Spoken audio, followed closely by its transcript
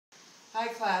Hi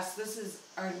class, this is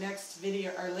our next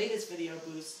video, our latest video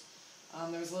boost.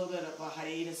 There was a little bit of a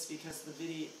hiatus because the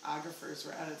videographers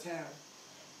were out of town.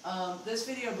 This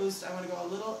video boost, I want to go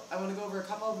over a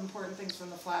couple of important things from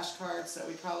the flashcards that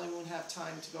we probably won't have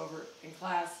time to go over in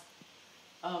class.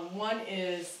 One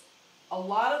is a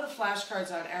lot of the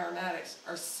flashcards on aromatics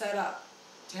are set up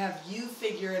to have you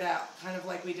figure it out, kind of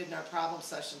like we did in our problem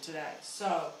session today.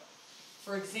 So,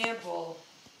 for example,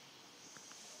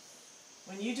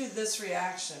 when you do this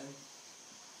reaction,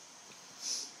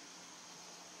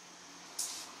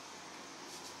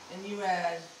 and you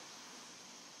add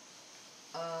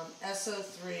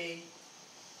SO3,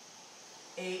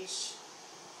 H2,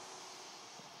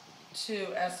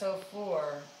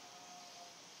 SO4,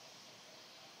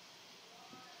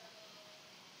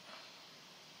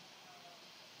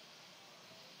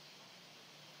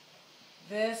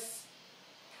 this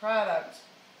product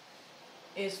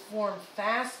is formed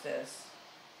fastest.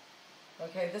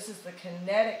 Okay, this is the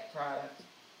kinetic product.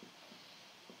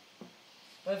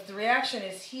 But if the reaction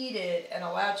is heated and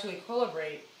allowed to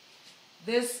equilibrate,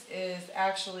 this is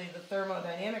actually the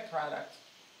thermodynamic product.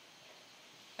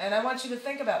 And I want you to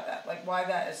think about that, like why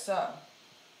that is so.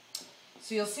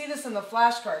 So you'll see this in the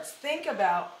flashcards. Think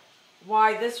about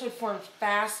why this would form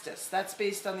fastest. That's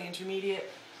based on the intermediate.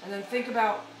 And then think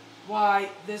about why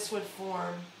this would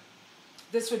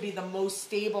be the most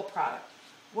stable product.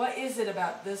 What is it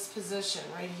about this position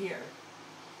right here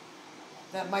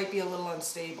that might be a little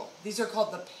unstable? These are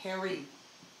called the Perry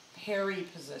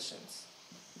positions.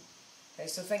 Okay,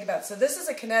 so think about it. So this is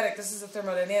a kinetic, this is a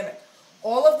thermodynamic.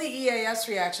 All of the EAS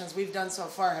reactions we've done so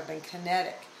far have been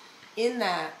kinetic. In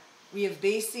that, we have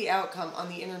based the outcome on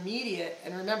the intermediate,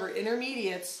 and remember,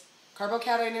 intermediates,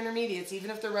 carbocation intermediates,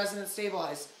 even if they're resonance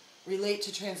stabilized, relate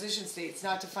to transition states,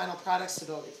 not to final product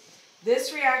stability.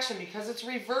 This reaction, because it's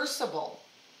reversible,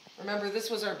 remember this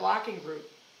was our blocking group,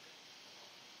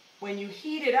 when you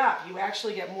heat it up, you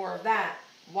actually get more of that.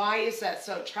 Why is that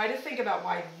so? Try to think about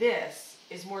why this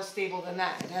is more stable than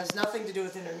that. It has nothing to do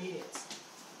with intermediates.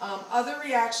 Other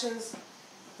reactions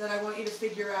that I want you to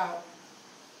figure out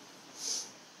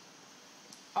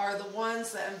are the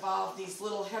ones that involve these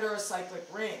little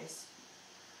heterocyclic rings.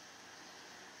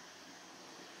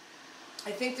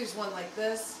 I think there's one like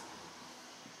this.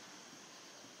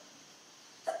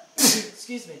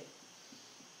 Excuse me.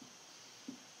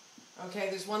 Okay,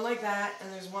 there's one like that,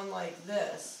 and there's one like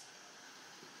this.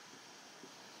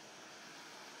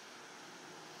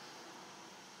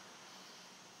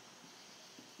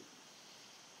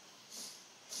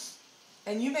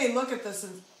 And you may look at this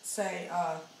and say,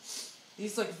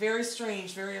 these look very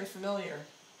strange, very unfamiliar.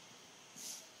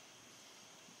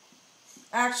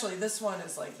 Actually, this one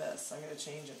is like this. I'm going to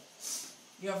change it.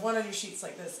 You have one on your sheets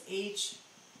like this,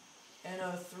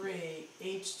 NO3,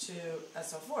 H2,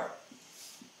 SO4.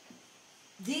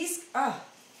 These, I'm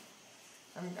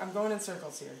going in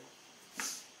circles here.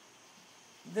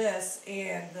 This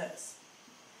and this.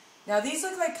 Now these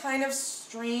look like kind of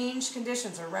strange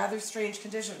conditions, or rather strange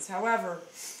conditions. However,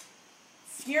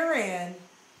 furan,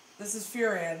 this is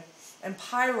furan, and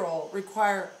pyrrole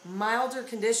require milder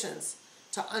conditions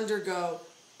to undergo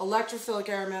electrophilic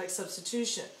aromatic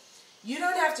substitution. You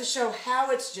don't have to show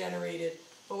how it's generated,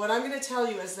 but what I'm going to tell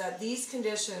you is that these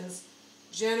conditions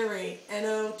generate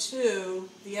NO2,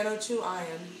 the NO2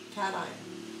 ion, cation.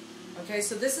 Okay,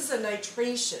 so this is a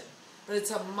nitration, but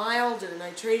it's a milder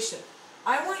nitration.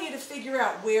 I want you to figure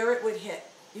out where it would hit.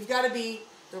 You've got to be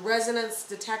the resonance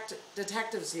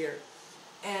detectives here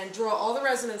and draw all the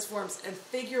resonance forms and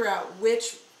figure out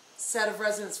which set of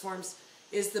resonance forms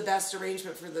is the best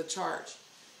arrangement for the charge.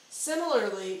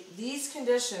 Similarly, these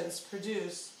conditions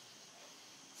produce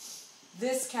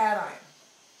this cation.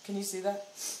 Can you see that?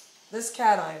 This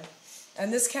cation.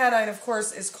 And this cation, of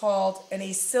course, is called an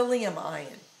acylium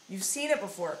ion. You've seen it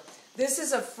before. This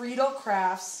is a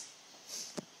Friedel-Crafts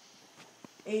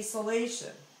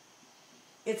acylation.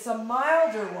 It's a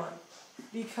milder one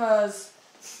because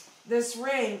this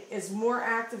ring is more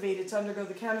activated to undergo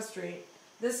the chemistry.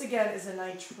 This, again, is a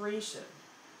nitration.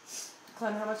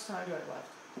 Clem, how much time do I have left?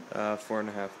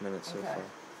 4.5 minutes so far.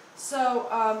 So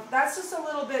that's just a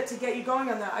little bit to get you going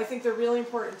on that. I think they're really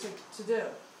important to do.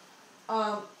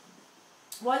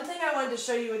 One thing I wanted to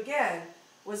show you again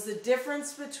was the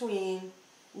difference between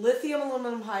lithium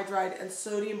aluminum hydride and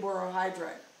sodium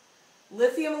borohydride.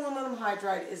 Lithium aluminum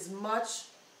hydride is much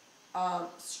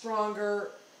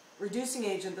stronger reducing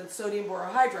agent than sodium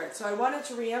borohydride. So I wanted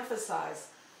to reemphasize,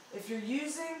 if you're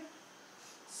using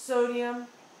sodium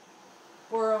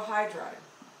borohydride,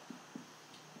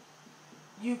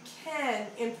 you can,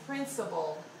 in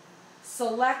principle,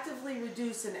 selectively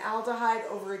reduce an aldehyde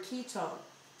over a ketone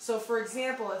So for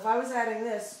example, if I was adding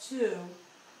this to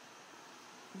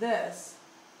this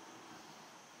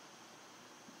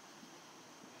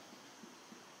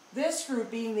group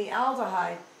being the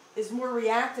aldehyde is more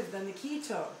reactive than the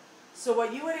ketone. So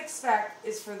what you would expect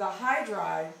is for the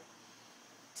hydride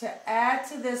to add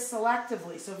to this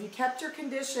selectively. So if you kept your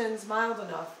conditions mild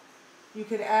enough, you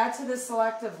could add to this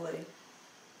selectively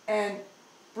and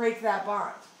break that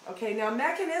bond. Okay, now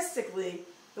mechanistically,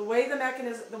 the way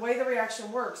the reaction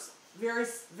works,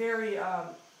 very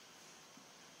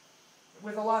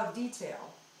with a lot of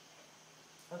detail,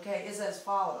 okay, is as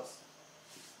follows.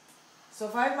 So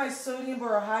if I have my sodium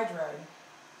borohydride,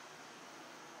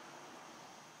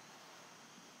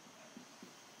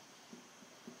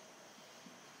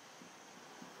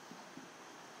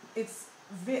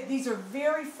 these are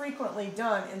very frequently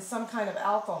done in some kind of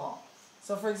alcohol.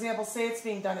 So for example, say it's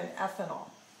being done in ethanol.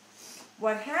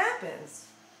 What happens,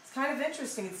 it's kind of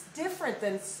interesting, it's different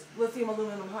than lithium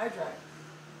aluminum hydride.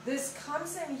 This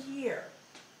comes in here,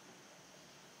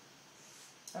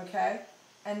 okay,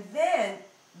 and then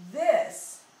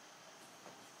this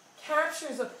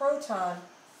captures a proton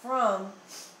from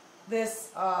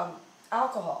this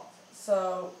alcohol.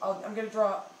 So I'm going to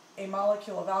draw a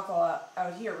molecule of alcohol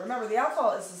out here. Remember, the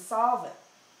alcohol is a solvent.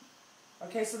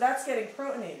 Okay, so that's getting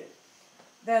protonated.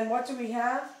 Then what do we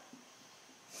have?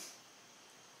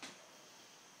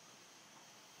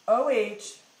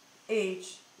 OH,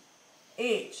 H,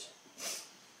 H.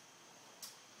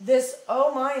 This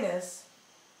O minus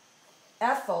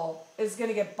ethyl is going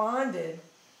to get bonded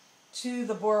to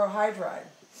the borohydride.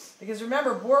 Because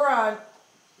remember, boron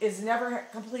is never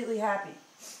completely happy.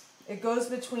 It goes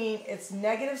between its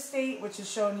negative state, which is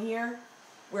shown here,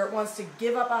 where it wants to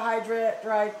give up a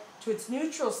hydride, to its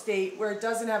neutral state, where it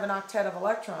doesn't have an octet of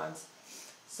electrons.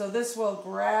 So this will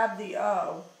grab the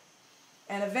O,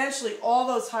 and eventually all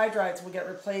those hydrides will get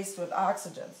replaced with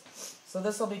oxygens. So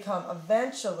this will become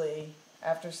eventually,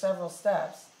 after several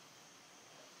steps,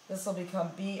 this will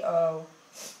become BO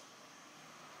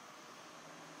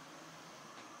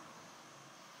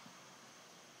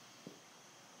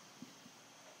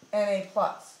Na+.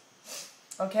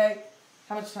 Okay?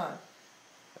 How much time?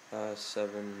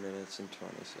 7 minutes and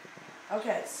 20 seconds.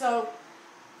 Okay, so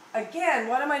again,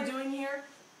 what am I doing here?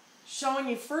 Showing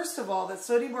you, first of all, that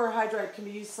sodium borohydride can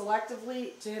be used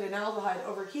selectively to hit an aldehyde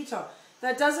over a ketone.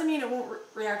 That doesn't mean it won't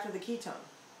react with a ketone.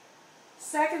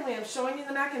 Secondly, I'm showing you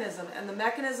the mechanism, and the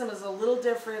mechanism is a little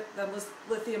different than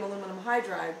lithium aluminum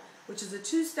hydride, which is a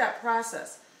two-step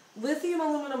process. Lithium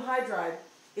aluminum hydride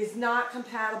is not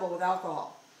compatible with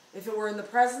alcohol. If it were in the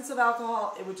presence of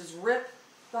alcohol, it would just rip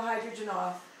the hydrogen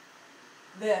off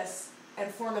this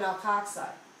and form an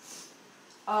alkoxide.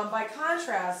 By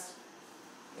contrast,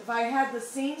 if I had the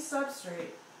same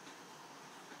substrate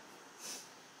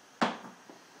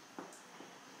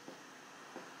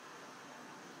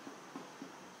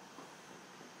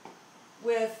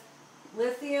with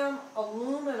lithium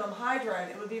aluminum hydride,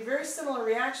 it would be a very similar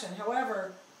reaction.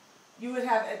 However, you would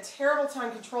have a terrible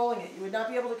time controlling it. You would not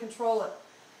be able to control it.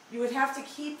 You would have to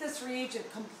keep this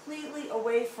reagent completely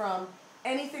away from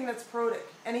anything that's protic,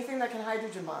 anything that can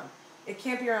hydrogen bond. It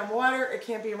can't be around water, it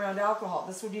can't be around alcohol.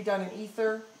 This would be done in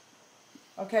ether.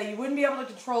 Okay, you wouldn't be able to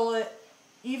control it.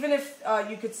 Even if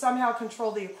you could somehow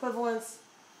control the equivalence,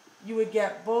 you would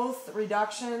get both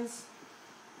reductions.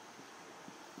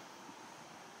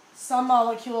 Some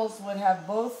molecules would have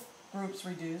both groups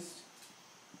reduced.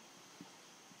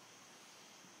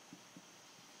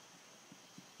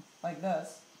 Like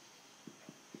this.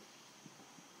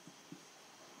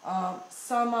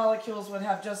 Some molecules would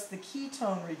have just the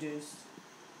ketone reduced,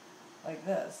 like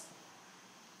this.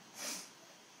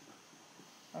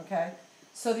 Okay?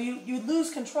 So you'd lose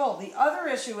control. The other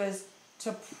issue is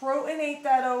to protonate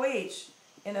that OH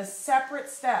in a separate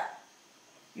step.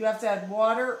 You have to add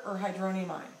water or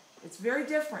hydronium. It's very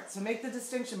different, so make the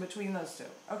distinction between those two.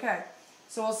 Okay,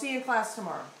 so we'll see you in class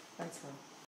tomorrow. Thanks, man.